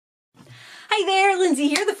Lindsay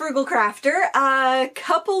here, the Frugal Crafter. A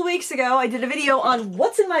couple weeks ago, I did a video on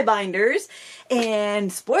what's in my binders,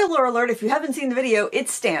 and spoiler alert, if you haven't seen the video,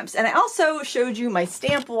 it's stamps. And I also showed you my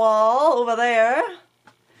stamp wall over there,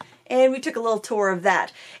 and we took a little tour of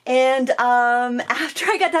that. And after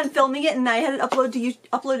I got done filming it and I had it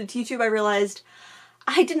uploaded to YouTube, I realized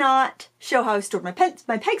I did not show how I stored my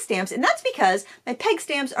peg stamps, and that's because my peg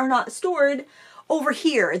stamps are not stored over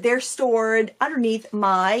here. They're stored underneath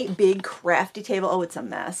my big crafty table. Oh, it's a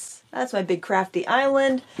mess. That's my big crafty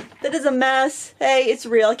island. That is a mess. Hey, it's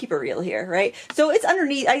real. I keep it real here, right? So it's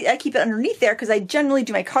underneath. I keep it underneath there because I generally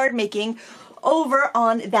do my card making over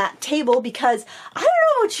on that table, because I don't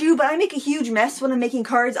know about you, but I make a huge mess when I'm making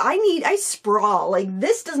cards. I sprawl. Like,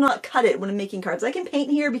 this does not cut it when I'm making cards. I can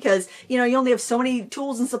paint here because, you know, you only have so many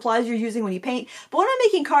tools and supplies you're using when you paint. But when I'm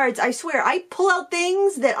making cards, I swear, I pull out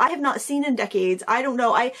things that I have not seen in decades. I don't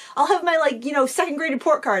know. I'll have my, like, you know, second grade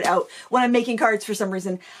report card out when I'm making cards for some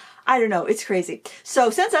reason. I don't know, it's crazy.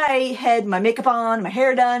 So since I had my makeup on, my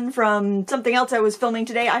hair done from something else I was filming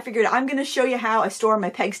today, I figured I'm going to show you how I store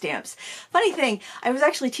my peg stamps. Funny thing, I was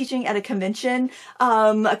actually teaching at a convention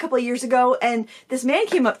a couple of years ago, and this man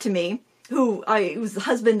came up to me, who was the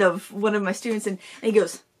husband of one of my students, and he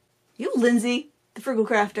goes, "You Lindsay, the Frugal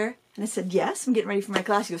Crafter?" And I said, "Yes, I'm getting ready for my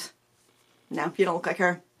class." He goes, "No, you don't look like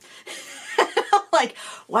her." Like,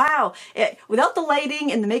 wow. Without the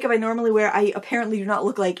lighting and the makeup I normally wear, I apparently do not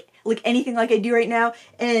look anything like I do right now.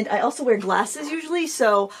 And I also wear glasses usually,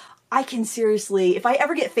 so I can seriously, if I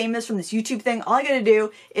ever get famous from this YouTube thing, all I gotta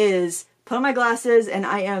do is put on my glasses and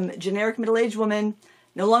I am generic middle-aged woman,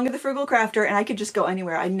 no longer the Frugal Crafter, and I could just go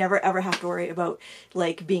anywhere. I never ever have to worry about,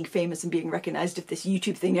 like, being famous and being recognized if this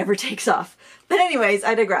YouTube thing ever takes off. But anyways,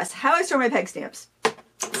 I digress. How I store my peg stamps.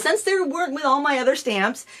 Since they weren't with all my other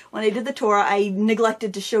stamps, when I did the tour, I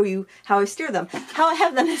neglected to show you how I store them. How I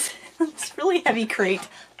have them is this really heavy crate.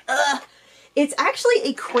 It's actually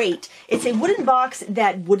a crate. It's a wooden box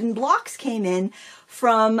that wooden blocks came in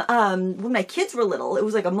from when my kids were little. It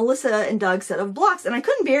was like a Melissa and Doug set of blocks, and I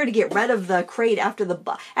couldn't bear to get rid of the crate after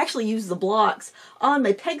actually use the blocks on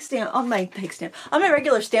my on my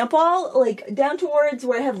regular stamp wall, like down towards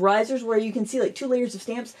where I have risers where you can see like 2 layers of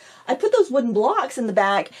stamps. I put those wooden blocks in the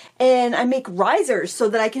back and I make risers so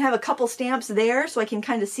that I can have a couple stamps there so I can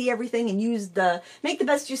kind of see everything and make the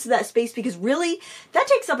best use of that space, because really that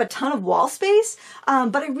takes up a ton of wall space.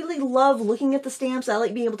 But I really love looking at the stamps. I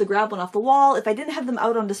like being able to grab one off the wall. If I didn't have them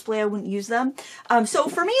out on display, I wouldn't use them. So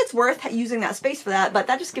for me, it's worth using that space for that, but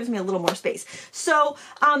that just gives me a little more space. So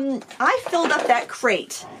I filled up that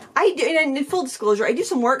crate. And in full disclosure, I do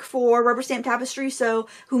some work for Rubber Stamp Tapestry,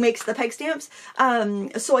 who makes the peg stamps.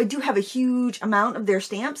 So I do have a huge amount of their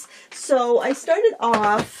stamps. So I started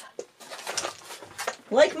off,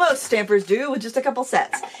 like most stampers do, with just a couple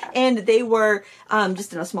sets. And they were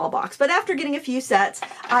just in a small box. But after getting a few sets,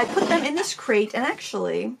 I put them in this crate. And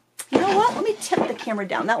actually, you know what? Let me tip the camera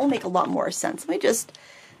down. That will make a lot more sense. Let me just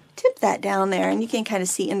tip that down there, and you can kind of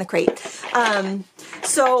see in the crate.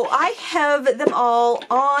 So I have them all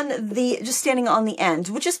just standing on the end,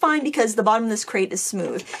 which is fine because the bottom of this crate is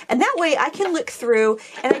smooth. And that way I can look through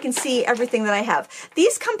and I can see everything that I have.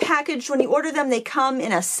 These come packaged. When you order them, they come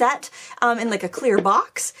in a set, in like a clear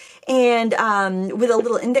box, and with a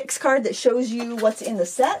little index card that shows you what's in the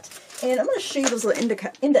set. And I'm going to show you those little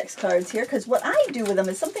index cards here, because what I do with them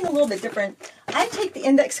is something a little bit different. I take the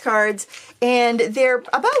index cards, and they're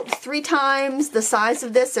about 3 times the size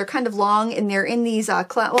of this. They're kind of long, and they're in these,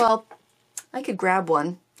 well, I could grab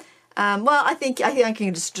one. Well, I think I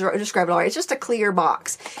can just describe it all right. It's just a clear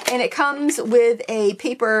box, and it comes with a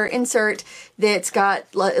paper insert that's got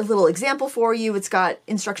a little example for you. It's got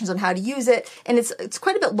instructions on how to use it, and it's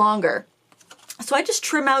quite a bit longer. So I just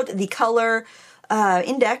trim out the color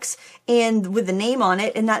index and with the name on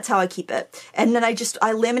it, and that's how I keep it. And then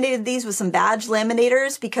I laminated these with some badge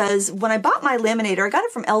laminators, because when I bought my laminator, I got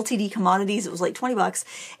it from LTD Commodities. It was like 20 bucks.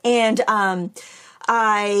 And I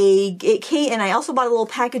also bought a little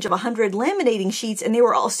package of 100 laminating sheets, and they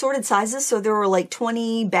were all sorted sizes. So there were like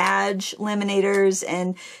 20 badge laminators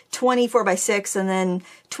and 20 4x6, and then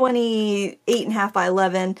 20 8.5 by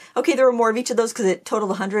 11. Okay, there were more of each of those because it totaled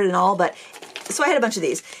 100 in all, but so I had a bunch of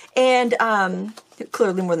these, and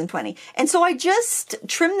clearly more than 20. And so I just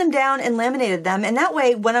trimmed them down and laminated them, and that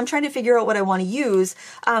way when I'm trying to figure out what I want to use,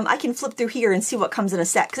 I can flip through here and see what comes in a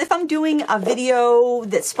set. Because if I'm doing a video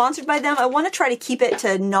that's sponsored by them, I want to try to keep it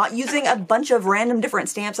to not using a bunch of random different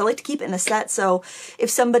stamps. I like to keep it in a set, so if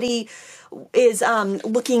somebody is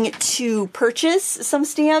looking to purchase some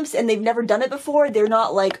stamps and they've never done it before, they're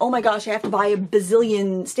not like, oh my gosh, I have to buy a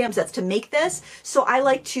bazillion stamp sets to make this. So I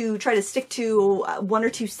like to try to stick to 1 or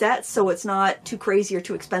 2 sets so it's not too crazy crazy or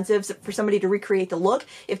too expensive for somebody to recreate the look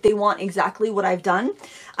if they want exactly what I've done.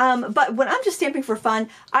 But when I'm just stamping for fun,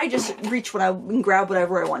 I just reach and grab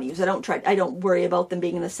whatever I want to use. I don't worry about them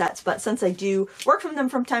being in the sets, but since I do work from them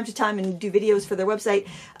from time to time and do videos for their website,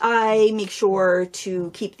 I make sure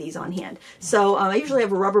to keep these on hand. So I usually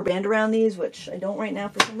have a rubber band around these, which I don't right now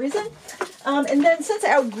for some reason. And then since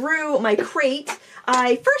I outgrew my crate,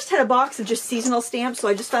 I first had a box of just seasonal stamps, so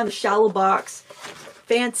I just found a shallow box.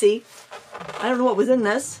 Fancy. I don't know what was in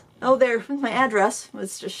this. Oh, there, my address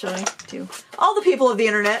was just showing to all the people of the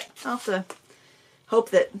internet. I'll have to hope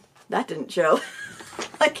that didn't show.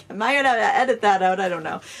 Like, am I gonna edit that out? I don't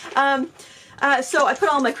know. So I put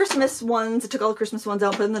all my Christmas ones, I took all the Christmas ones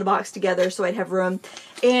out, put them in a box together so I'd have room.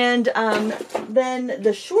 And then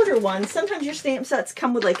the shorter ones, sometimes your stamp sets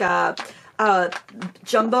come with like a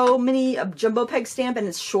jumbo peg stamp, and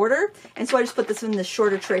it's shorter, and so I just put this in the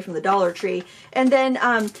shorter tray from the Dollar Tree. And then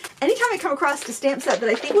anytime I come across a stamp set that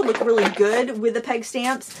I think would look really good with the peg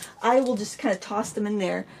stamps, I will just kind of toss them in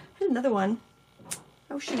there. I had another one.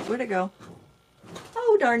 Oh shoot, where'd it go?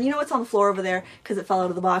 Oh darn, you know what's on the floor over there because it fell out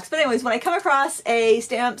of the box. But anyways, when I come across a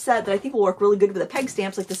stamp set that I think will work really good with the peg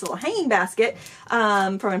stamps, like this little hanging basket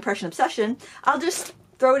from Impression Obsession, I'll just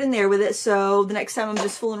throw it in there with it, so the next time I'm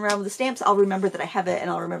just fooling around with the stamps, I'll remember that I have it and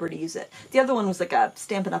I'll remember to use it. The other one was like a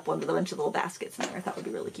Stampin' Up! One with a bunch of little baskets in there. I thought would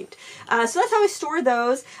be really cute. So that's how I store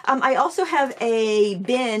those. I also have a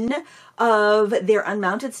bin of their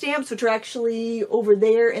unmounted stamps, which are actually over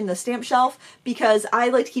there in the stamp shelf, because I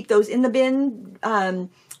like to keep those in the bin,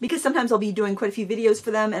 because sometimes I'll be doing quite a few videos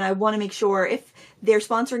for them, and I want to make sure if they're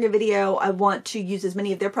sponsoring a video, I want to use as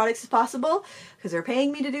many of their products as possible, because they're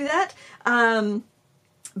paying me to do that.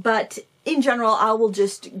 But in general, I will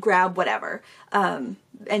just grab whatever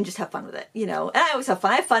and just have fun with it, you know. And I always have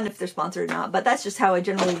fun. I have fun if they're sponsored or not, but that's just how I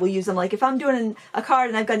generally will use them. Like if I'm doing a card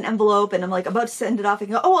and I've got an envelope and I'm like about to send it off, I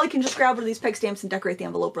can go, oh, I can just grab one of these peg stamps and decorate the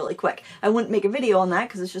envelope really quick. I wouldn't make a video on that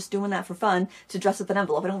because it's just doing that for fun to dress up an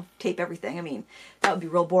envelope. I don't tape everything. I mean, that would be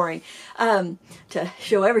real boring to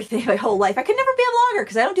show everything my whole life. I could never be a vlogger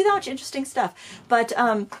because I don't do that much interesting stuff. But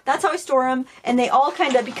that's how I store them, and they all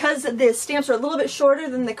kind of, because the stamps are a little bit shorter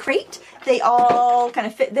than the crate, they all kind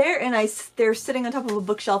of fit there, and they're sitting on top of a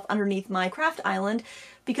bookshelf underneath my craft island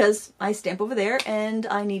because I stamp over there and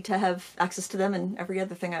I need to have access to them and every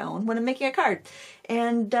other thing I own when I'm making a card.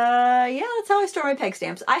 And yeah, that's how I store my peg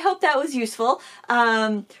stamps. I hope that was useful.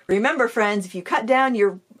 Remember friends, if you cut down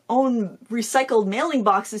your own recycled mailing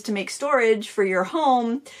boxes to make storage for your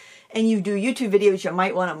home and you do YouTube videos, you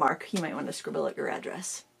might want to scribble out your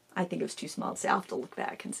address. I think it was too small to say. I'll have to look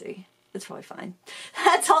back and see. It's probably fine.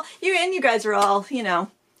 That's all. You guys are all, you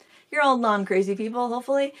know, you're all non-crazy people,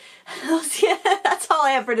 hopefully. That's all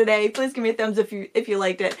I have for today. Please give me a thumbs up if you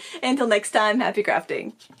liked it. Until next time, happy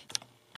crafting.